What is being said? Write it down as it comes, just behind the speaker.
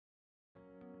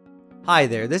Hi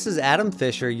there, this is Adam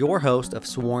Fisher, your host of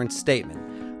Sworn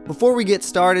Statement. Before we get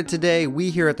started today, we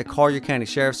here at the Collier County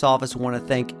Sheriff's Office want to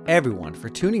thank everyone for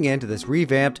tuning in to this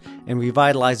revamped and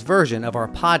revitalized version of our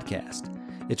podcast.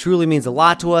 It truly means a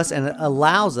lot to us and it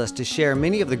allows us to share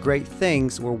many of the great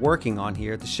things we're working on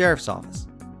here at the Sheriff's Office.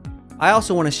 I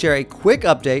also want to share a quick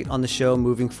update on the show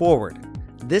moving forward.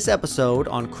 This episode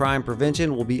on crime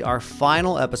prevention will be our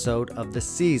final episode of the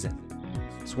season.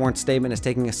 Sworn Statement is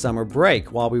taking a summer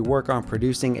break while we work on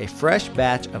producing a fresh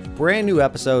batch of brand new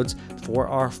episodes for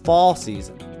our fall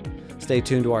season. Stay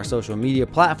tuned to our social media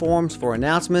platforms for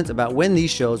announcements about when these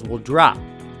shows will drop.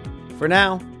 For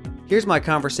now, here's my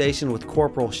conversation with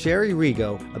Corporal Sherry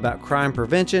Rigo about crime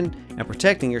prevention and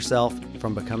protecting yourself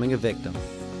from becoming a victim.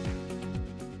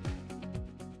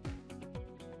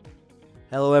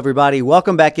 Hello, everybody.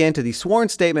 Welcome back into the Sworn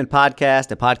Statement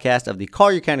podcast, a podcast of the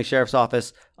Collier County Sheriff's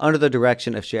Office under the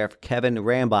direction of Sheriff Kevin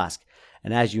Rambosk.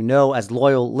 And as you know, as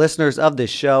loyal listeners of this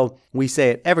show, we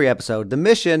say at every episode, the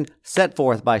mission set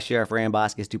forth by Sheriff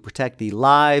Rambosk is to protect the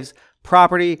lives,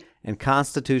 property, and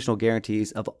constitutional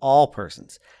guarantees of all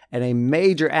persons. And a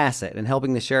major asset in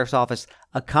helping the Sheriff's Office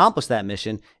accomplish that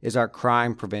mission is our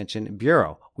Crime Prevention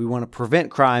Bureau. We want to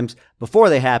prevent crimes before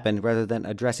they happen rather than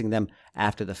addressing them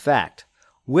after the fact.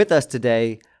 With us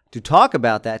today to talk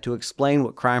about that, to explain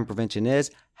what crime prevention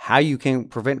is, how you can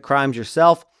prevent crimes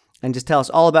yourself, and just tell us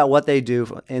all about what they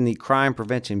do in the Crime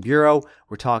Prevention Bureau.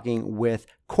 We're talking with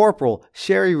Corporal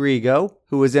Sherry Rigo,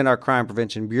 who is in our Crime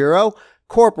Prevention Bureau.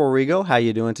 Corporal Rigo, how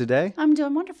you doing today? I'm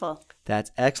doing wonderful.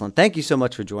 That's excellent. Thank you so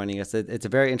much for joining us. It's a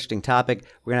very interesting topic.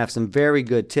 We're going to have some very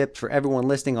good tips for everyone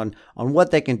listening on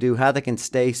what they can do, how they can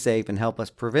stay safe and help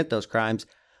us prevent those crimes.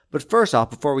 But first off,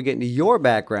 before we get into your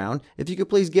background, if you could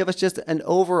please give us just an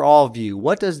overall view.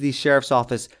 What does the Sheriff's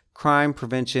Office Crime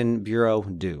Prevention Bureau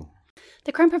do?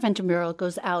 The Crime Prevention Bureau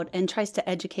goes out and tries to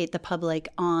educate the public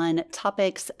on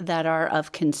topics that are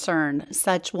of concern,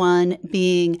 such one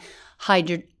being hide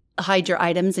your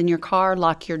items in your car,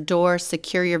 lock your door,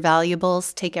 secure your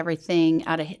valuables, take everything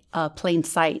out of plain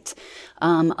sight.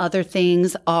 Other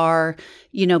things are,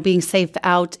 being safe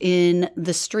out in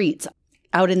the streets,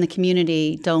 out in the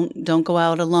community. Don't go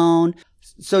out alone.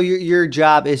 So your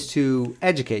job is to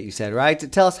educate, you said, right? To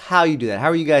tell us how you do that. How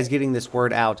are you guys getting this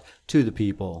word out to the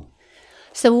people?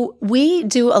 So we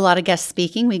do a lot of guest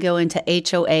speaking. We go into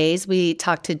HOAs. We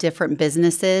talk to different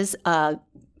businesses,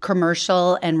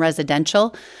 commercial and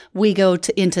residential. We go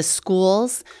into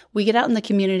schools. We get out in the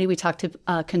community. We talk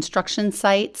to construction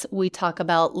sites. We talk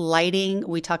about lighting.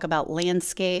 We talk about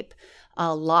landscape,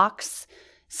 locks,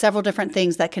 several different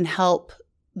things that can help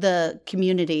the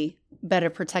community better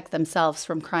protect themselves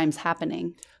from crimes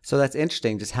happening. So that's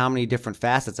interesting, just how many different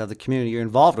facets of the community you're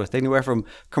involved with, anywhere from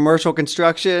commercial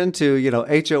construction to,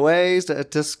 HOAs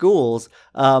to schools.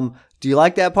 Do you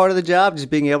like that part of the job, just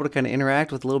being able to kind of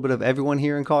interact with a little bit of everyone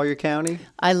here in Collier County?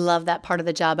 I love that part of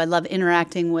the job. I love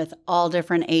interacting with all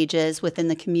different ages within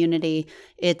the community.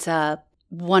 It's a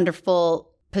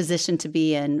wonderful position to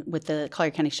be in with the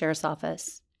Collier County Sheriff's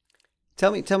Office.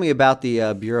 Tell me about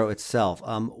the Bureau itself.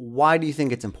 Why do you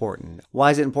think it's important? Why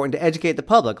is it important to educate the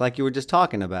public like you were just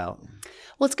talking about?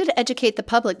 Well, it's good to educate the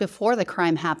public before the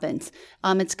crime happens.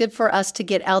 It's good for us to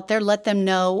get out there, let them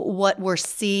know what we're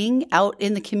seeing out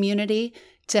in the community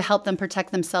to help them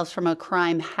protect themselves from a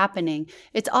crime happening.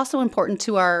 It's also important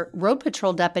to our road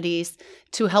patrol deputies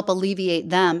to help alleviate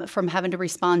them from having to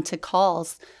respond to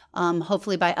calls.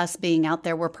 Hopefully by us being out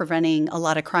there, we're preventing a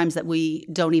lot of crimes that we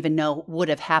don't even know would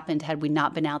have happened had we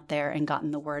not been out there and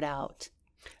gotten the word out.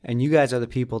 And you guys are the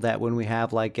people that when we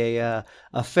have like a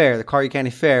fair, the Collier County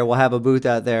Fair, we'll have a booth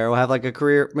out there. We'll have like a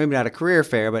career, maybe not a career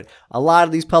fair, but a lot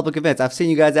of these public events. I've seen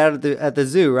you guys out at the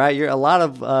zoo, right? You're a lot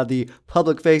of the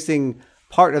public-facing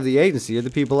part of the agency are the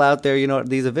people out there, at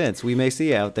these events we may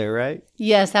see out there, right?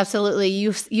 Yes, absolutely.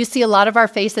 You see a lot of our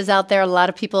faces out there. A lot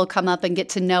of people come up and get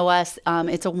to know us.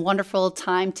 It's a wonderful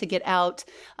time to get out.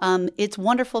 It's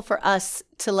wonderful for us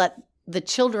to let the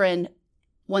children,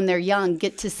 when they're young,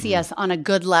 get to see us on a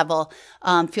good level,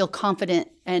 feel confident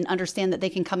and understand that they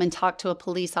can come and talk to a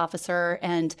police officer.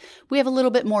 And we have a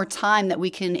little bit more time that we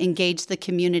can engage the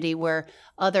community where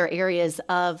other areas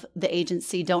of the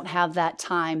agency don't have that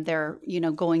time. They're,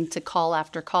 going to call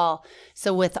after call.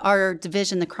 So with our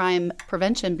division, the Crime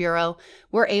Prevention Bureau,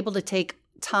 we're able to take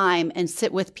time and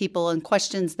sit with people and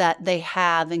questions that they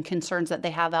have and concerns that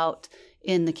they have out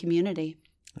in the community.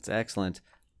 That's excellent.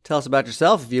 Tell us about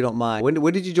yourself, if you don't mind.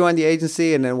 When did you join the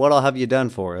agency, and then what all have you done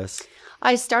for us?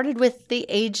 I started with the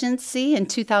agency in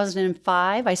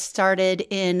 2005. I started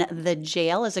in the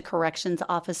jail as a corrections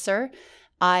officer.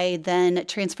 I then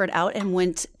transferred out and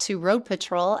went to road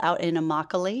patrol out in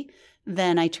Immokalee.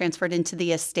 Then I transferred into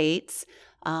the estates,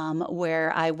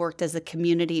 where I worked as a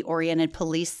community-oriented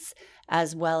police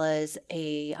as well as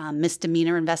a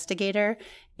misdemeanor investigator.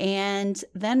 And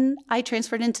then I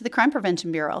transferred into the Crime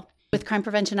Prevention Bureau. With crime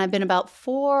prevention, I've been about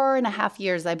 4.5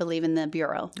 years, I believe, in the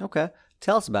Bureau. Okay.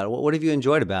 Tell us about it. What have you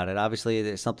enjoyed about it? Obviously,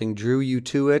 there's something drew you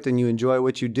to it and you enjoy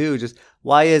what you do. Just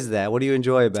why is that? What do you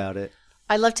enjoy about it?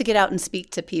 I love to get out and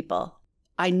speak to people.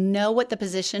 I know what the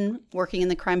position working in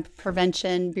the Crime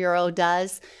Prevention Bureau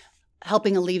does,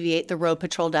 helping alleviate the road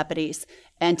patrol deputies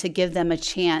and to give them a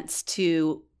chance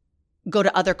to go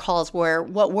to other calls where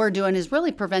what we're doing is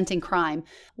really preventing crime.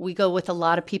 We go with a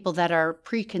lot of people that are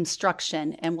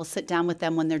pre-construction, and we'll sit down with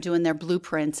them when they're doing their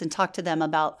blueprints and talk to them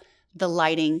about the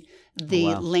lighting,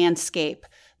 the landscape,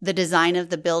 the design of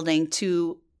the building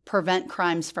to prevent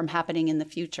crimes from happening in the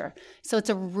future. So it's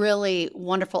a really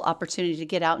wonderful opportunity to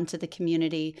get out into the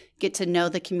community, get to know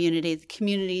the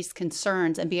community's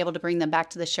concerns, and be able to bring them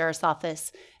back to the sheriff's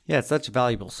office. Yeah, it's such a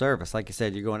valuable service. Like you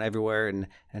said, you're going everywhere and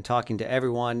talking to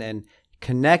everyone and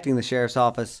connecting the sheriff's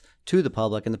office to the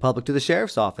public and the public to the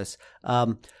sheriff's office.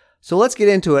 So let's get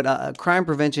into it. Crime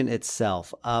prevention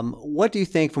itself. What do you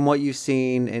think from what you've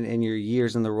seen in your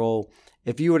years in the role,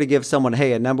 if you were to give someone,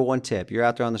 hey, a number one tip, you're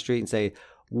out there on the street and say,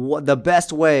 what the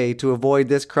best way to avoid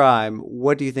this crime,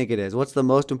 what do you think it is? What's the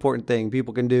most important thing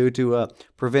people can do to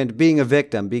prevent being a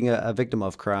victim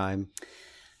of crime?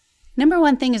 Number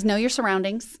one thing is know your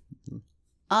surroundings.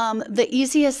 The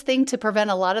easiest thing to prevent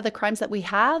a lot of the crimes that we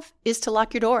have is to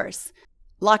lock your doors.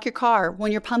 Lock your car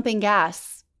when you're pumping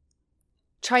gas.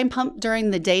 Try and pump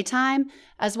during the daytime,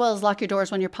 as well as lock your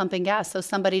doors when you're pumping gas so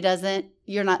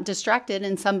you're not distracted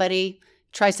and somebody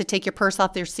tries to take your purse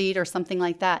off their seat or something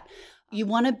like that. You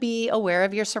want to be aware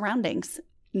of your surroundings.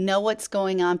 Know what's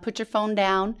going on. Put your phone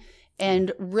down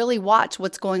and really watch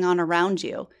what's going on around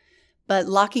you. But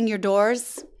locking your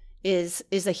doors is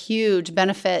a huge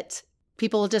benefit.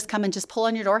 People will just come and just pull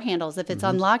on your door handles. If it's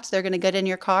unlocked, they're going to get in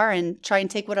your car and try and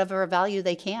take whatever value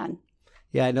they can.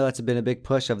 Yeah, I know that's been a big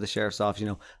push of the sheriff's office.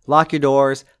 Lock your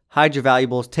doors, hide your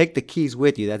valuables, take the keys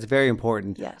with you. That's very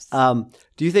important. Yes.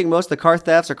 Do you think most of the car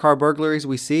thefts or car burglaries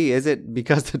we see, is it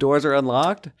because the doors are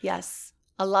unlocked? Yes.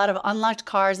 A lot of unlocked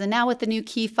cars. And now with the new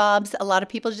key fobs, a lot of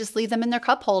people just leave them in their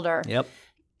cup holder. Yep.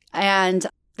 And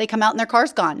they come out and their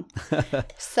car's gone.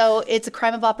 So it's a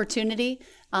crime of opportunity.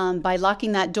 By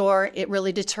locking that door, it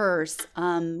really deters.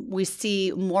 We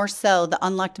see more so the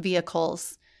unlocked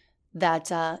vehicles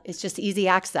that it's just easy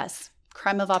access.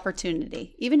 Crime of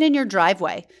opportunity. Even in your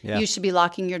driveway, you should be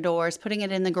locking your doors, putting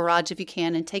it in the garage if you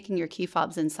can, and taking your key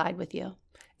fobs inside with you.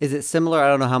 Is it similar? I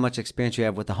don't know how much experience you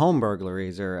have with the home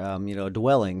burglaries or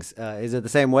dwellings. Is it the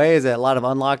same way? Is it a lot of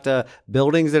unlocked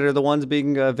buildings that are the ones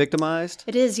being victimized?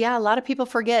 It is, yeah. A lot of people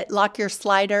forget, lock your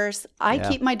sliders. I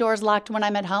keep my doors locked when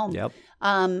I'm at home. Yep.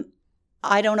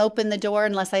 I don't open the door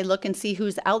unless I look and see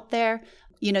who's out there.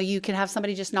 You can have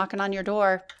somebody just knocking on your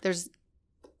door.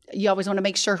 You always want to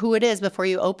make sure who it is before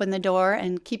you open the door,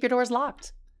 and keep your doors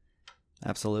locked.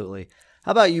 Absolutely.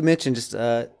 How about you mentioned just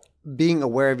being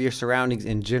aware of your surroundings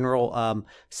in general,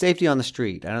 safety on the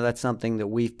street. I know that's something that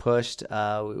we've pushed.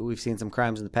 We've seen some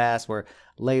crimes in the past where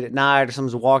late at night or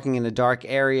someone's walking in a dark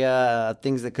area,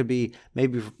 things that could be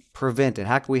maybe prevented.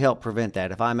 How can we help prevent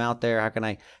that? If I'm out there, how can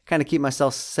I kind of keep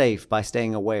myself safe by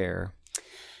staying aware?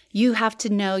 You have to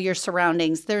know your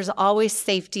surroundings. There's always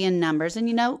safety in numbers, and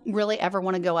you don't really ever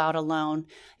want to go out alone.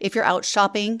 If you're out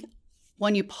shopping,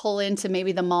 when you pull into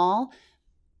maybe the mall,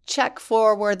 check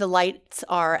for where the lights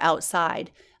are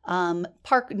outside.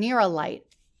 Park near a light.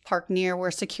 Park near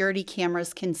where security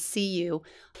cameras can see you.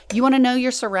 You want to know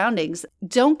your surroundings.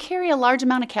 Don't carry a large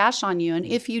amount of cash on you, and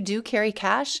if you do carry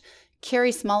cash,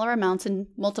 carry smaller amounts in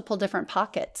multiple different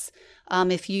pockets.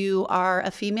 If you are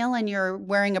a female and you're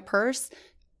wearing a purse,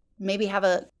 maybe have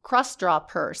a cross-draw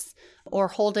purse or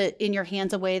hold it in your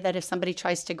hands a way that if somebody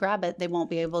tries to grab it, they won't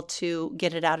be able to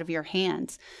get it out of your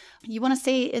hands. You want to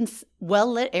stay in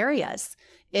well-lit areas.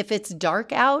 If it's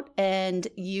dark out and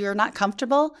you're not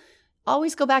comfortable,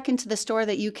 always go back into the store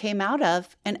that you came out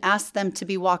of and ask them to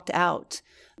be walked out.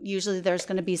 Usually there's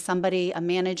going to be somebody, a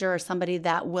manager or somebody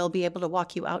that will be able to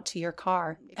walk you out to your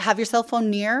car. Have your cell phone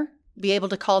near, be able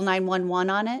to call 911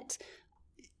 on it.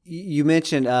 You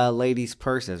mentioned ladies'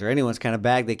 purses or anyone's kind of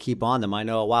bag they keep on them. I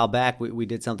know a while back we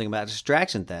did something about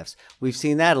distraction thefts. We've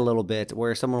seen that a little bit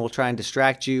where someone will try and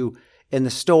distract you in the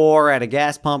store, at a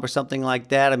gas pump or something like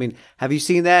that. I mean, have you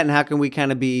seen that, and how can we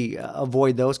kind of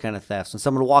avoid those kind of thefts? When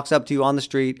someone walks up to you on the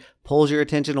street, pulls your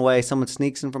attention away, someone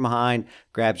sneaks in from behind,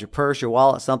 grabs your purse, your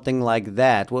wallet, something like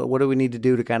that. What do we need to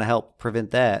do to kind of help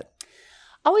prevent that?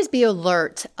 Always be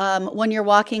alert. When you're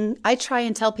walking, I try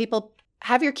and tell people,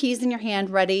 have your keys in your hand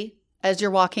ready as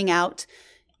you're walking out.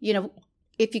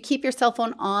 If you keep your cell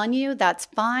phone on you, that's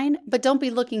fine, but don't be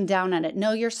looking down at it.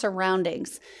 Know your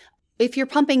surroundings. If you're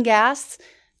pumping gas,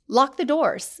 lock the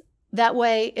doors. That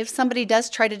way, if somebody does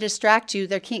try to distract you,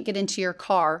 they can't get into your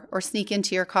car or sneak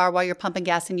into your car while you're pumping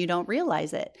gas and you don't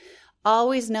realize it.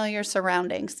 Always know your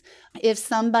surroundings. If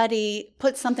somebody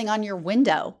puts something on your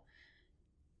window,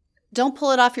 don't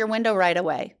pull it off your window right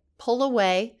away. Pull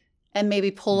away and maybe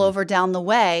pull over down the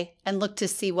way and look to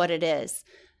see what it is.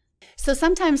 So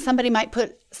sometimes somebody might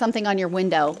put something on your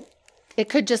window. It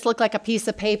could just look like a piece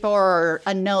of paper or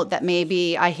a note that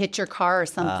maybe I hit your car or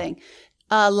something.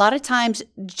 A lot of times,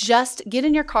 just get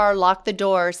in your car, lock the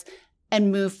doors,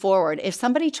 and move forward. If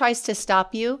somebody tries to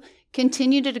stop you,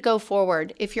 continue to go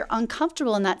forward. If you're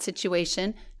uncomfortable in that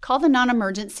situation, call the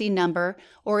non-emergency number,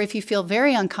 or if you feel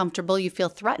very uncomfortable, you feel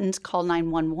threatened, call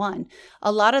 911.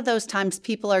 A lot of those times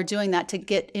people are doing that to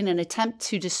get in an attempt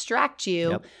to distract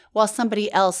you while somebody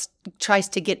else tries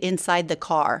to get inside the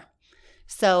car.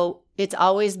 So it's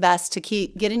always best to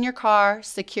get in your car,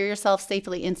 secure yourself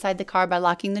safely inside the car by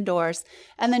locking the doors,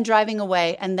 and then driving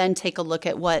away, and then take a look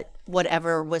at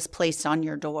whatever was placed on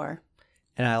your door.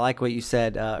 And I like what you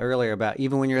said earlier about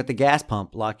even when you're at the gas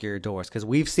pump, lock your doors. Because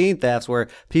we've seen thefts where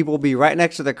people will be right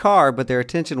next to their car, but their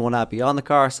attention will not be on the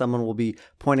car. Someone will be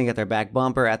pointing at their back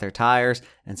bumper, at their tires,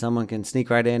 and someone can sneak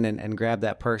right in and grab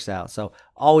that purse out. So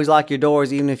always lock your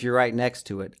doors, even if you're right next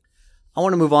to it. I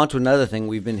want to move on to another thing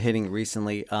we've been hitting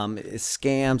recently is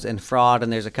scams and fraud,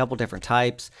 and there's a couple different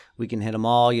types. We can hit them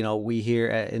all. We here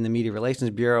in the Media Relations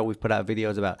Bureau, we've put out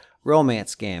videos about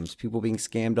romance scams, people being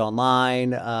scammed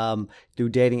online through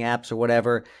dating apps or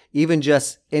whatever, even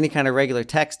just any kind of regular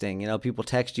texting. People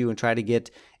text you and try to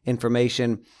get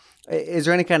information. Is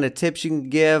there any kind of tips you can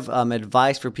give,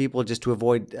 advice for people just to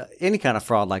avoid any kind of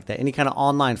fraud like that, any kind of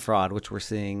online fraud, which we're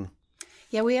seeing?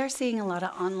 Yeah, we are seeing a lot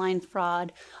of online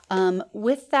fraud.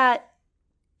 With that,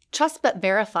 trust but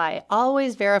verify.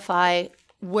 Always verify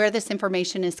where this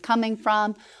information is coming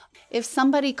from. If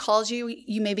somebody calls you,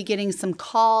 you may be getting some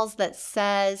calls that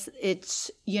says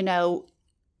it's,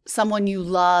 someone you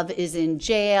love is in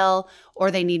jail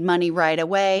or they need money right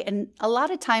away. And a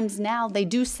lot of times now they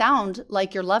do sound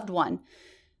like your loved one.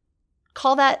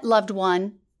 Call that loved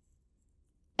one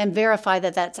and verify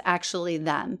that that's actually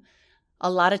them. A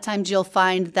lot of times you'll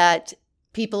find that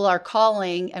people are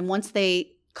calling, and once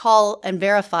they call and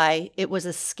verify, it was a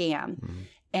scam. Mm-hmm.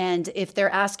 And if they're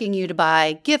asking you to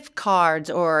buy gift cards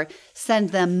or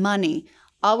send them money,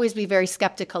 always be very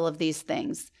skeptical of these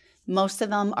things. Most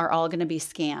of them are all going to be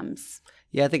scams.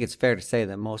 Yeah, I think it's fair to say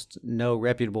that no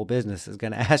reputable business is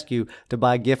going to ask you to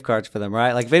buy gift cards for them,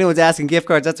 right? Like if anyone's asking gift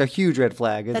cards, that's a huge red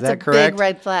flag. Is that correct? That's a big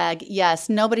red flag. Yes,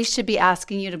 nobody should be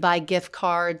asking you to buy gift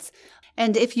cards.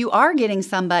 And if you are getting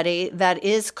somebody that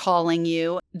is calling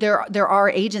you, there are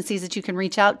agencies that you can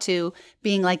reach out to,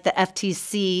 being like the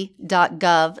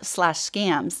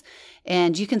ftc.gov/scams.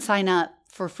 And you can sign up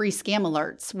for free scam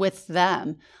alerts with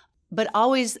them. But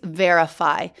always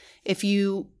verify. If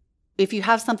you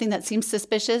have something that seems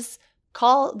suspicious,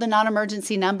 call the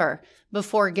non-emergency number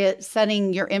before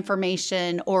sending your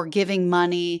information or giving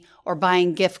money or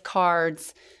buying gift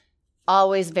cards.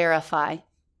 Always verify.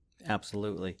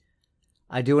 Absolutely.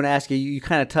 I do want to ask you, you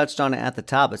kind of touched on it at the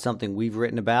top. It's something we've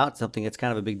written about, something that's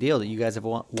kind of a big deal that you guys have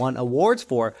won awards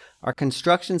for, our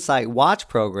Construction Site Watch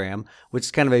program, which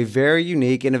is kind of a very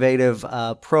unique, innovative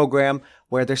program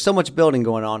where there's so much building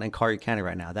going on in Collier County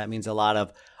right now. That means a lot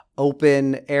of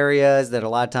open areas that a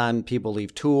lot of time people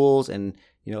leave tools and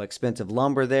expensive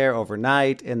lumber there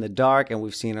overnight in the dark, and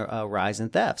we've seen a rise in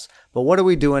thefts. But what are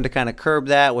we doing to kind of curb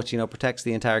that, which protects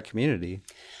the entire community?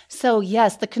 So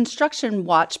yes, the Construction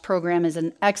Watch program is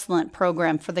an excellent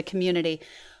program for the community.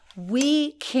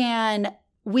 We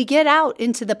get out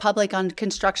into the public on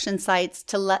construction sites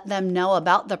to let them know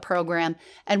about the program.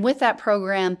 And with that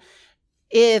program,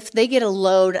 if they get a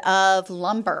load of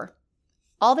lumber,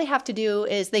 all they have to do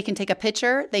is they can take a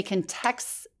picture, they can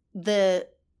text the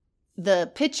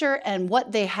picture and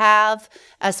what they have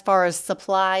as far as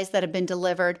supplies that have been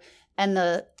delivered and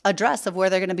the address of where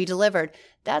they're going to be delivered.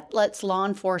 That lets law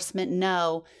enforcement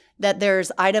know that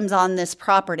there's items on this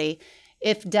property.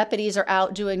 If deputies are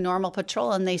out doing normal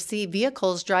patrol and they see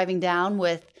vehicles driving down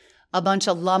with a bunch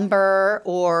of lumber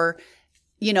or,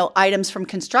 items from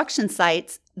construction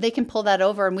sites, they can pull that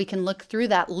over and we can look through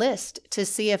that list to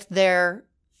see if they're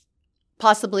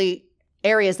possibly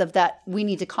areas of that we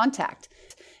need to contact.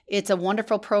 It's a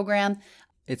wonderful program.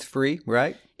 It's free,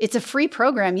 right? It's a free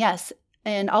program, yes.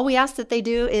 And all we ask that they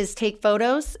do is take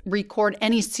photos, record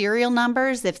any serial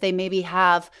numbers if they maybe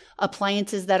have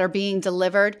appliances that are being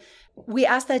delivered. We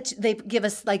ask that they give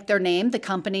us like their name, the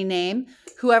company name,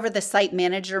 whoever the site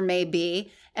manager may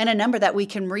be, and a number that we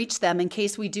can reach them in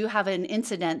case we do have an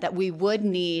incident that we would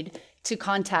need to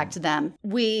contact them.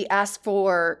 We ask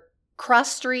for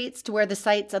cross streets to where the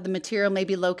sites of the material may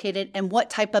be located and what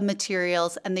type of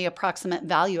materials and the approximate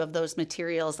value of those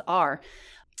materials are.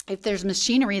 If there's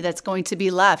machinery that's going to be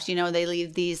left, they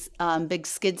leave these big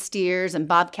skid steers and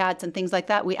bobcats and things like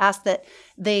that. We ask that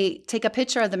they take a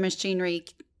picture of the machinery,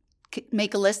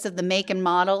 make a list of the make and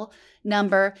model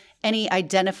number, any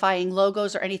identifying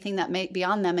logos or anything that may be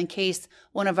on them in case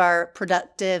one of our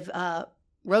productive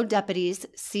road deputies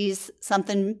sees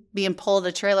something being pulled,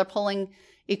 a trailer pulling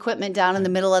equipment down in the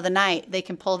middle of the night. They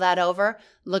can pull that over,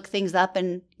 look things up,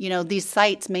 and these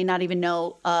sites may not even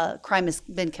know a crime has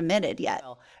been committed yet.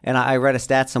 And I read a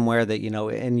stat somewhere that,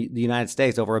 in the United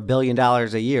States, over $1 billion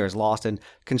a year is lost in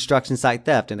construction site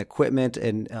theft and equipment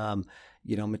and,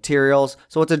 materials.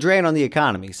 So it's a drain on the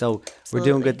economy. So We're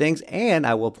doing good things. And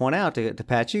I will point out to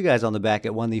pat you guys on the back,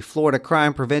 it won the Florida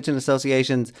Crime Prevention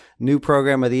Association's new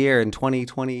program of the year in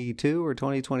 2022 or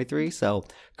 2023. So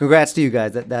congrats to you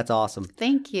guys. That's awesome.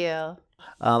 Thank you.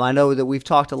 I know that we've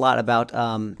talked a lot about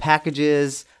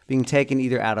packages being taken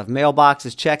either out of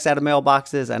mailboxes, checks out of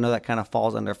mailboxes. I know that kind of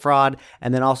falls under fraud.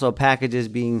 And then also packages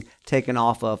being taken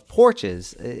off of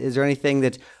porches. Is there anything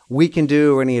that we can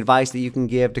do or any advice that you can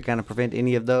give to kind of prevent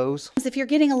any of those? If you're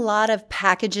getting a lot of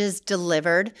packages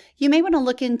delivered, you may want to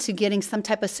look into getting some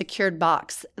type of secured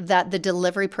box that the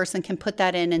delivery person can put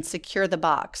that in and secure the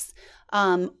box.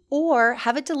 Or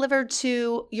have it delivered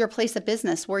to your place of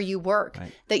business where you work,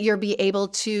 right, that you'll be able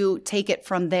to take it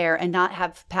from there and not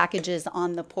have packages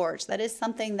on the porch. That is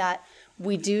something that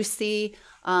we do see.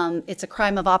 It's a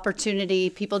crime of opportunity.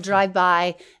 People drive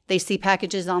by, they see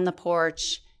packages on the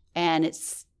porch, and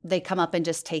they come up and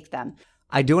just take them.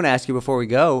 I do want to ask you before we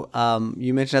go,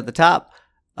 you mentioned at the top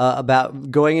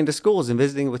about going into schools and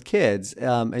visiting with kids.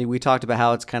 And we talked about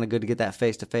how it's kind of good to get that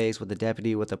face-to-face with a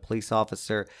deputy, with a police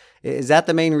officer. Is that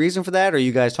the main reason for that? Or are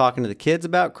you guys talking to the kids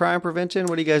about crime prevention?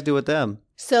 What do you guys do with them?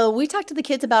 So we talk to the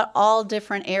kids about all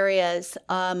different areas.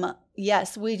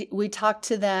 Yes, we talk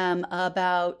to them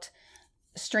about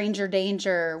stranger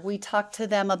danger. We talk to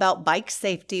them about bike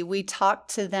safety. We talk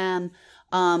to them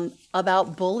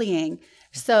about bullying.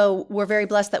 So we're very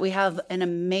blessed that we have an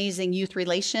amazing youth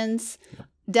relations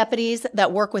deputies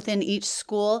that work within each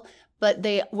school, but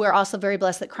we're also very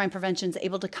blessed that crime prevention is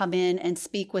able to come in and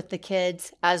speak with the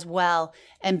kids as well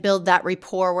and build that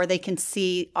rapport where they can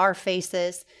see our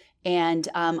faces and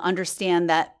understand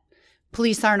that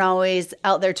police aren't always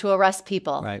out there to arrest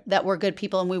people, right, that we're good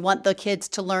people. And we want the kids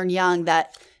to learn young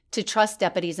that to trust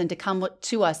deputies and to come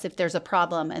to us if there's a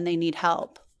problem and they need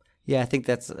help. Yeah, I think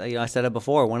that's, I said it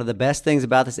before, one of the best things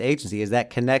about this agency is that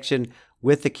connection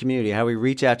with the community, how we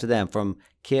reach out to them, from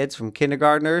kids, from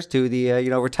kindergartners to the,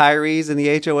 retirees and the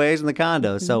HOAs and the condos.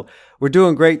 Mm-hmm. So we're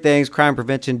doing great things, crime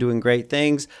prevention doing great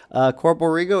things.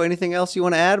 Corporal Rigo, anything else you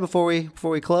want to add before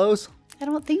we close? I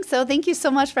don't think so. Thank you so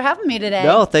much for having me today.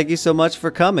 No, thank you so much for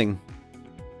coming.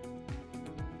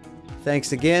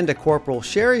 Thanks again to Corporal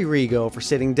Sherry Rigo for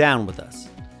sitting down with us.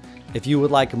 If you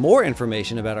would like more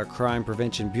information about our Crime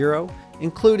Prevention Bureau,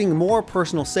 including more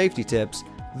personal safety tips,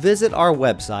 visit our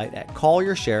website at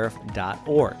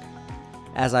colliersheriff.org.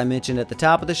 As I mentioned at the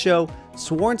top of the show,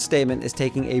 Sworn Statement is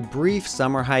taking a brief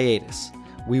summer hiatus.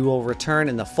 We will return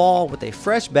in the fall with a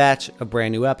fresh batch of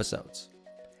brand new episodes.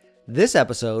 This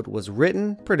episode was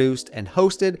written, produced, and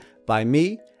hosted by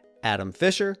me, Adam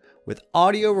Fisher, with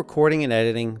audio recording and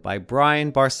editing by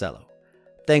Brian Barcelo.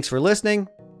 Thanks for listening,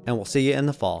 and we'll see you in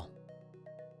the fall.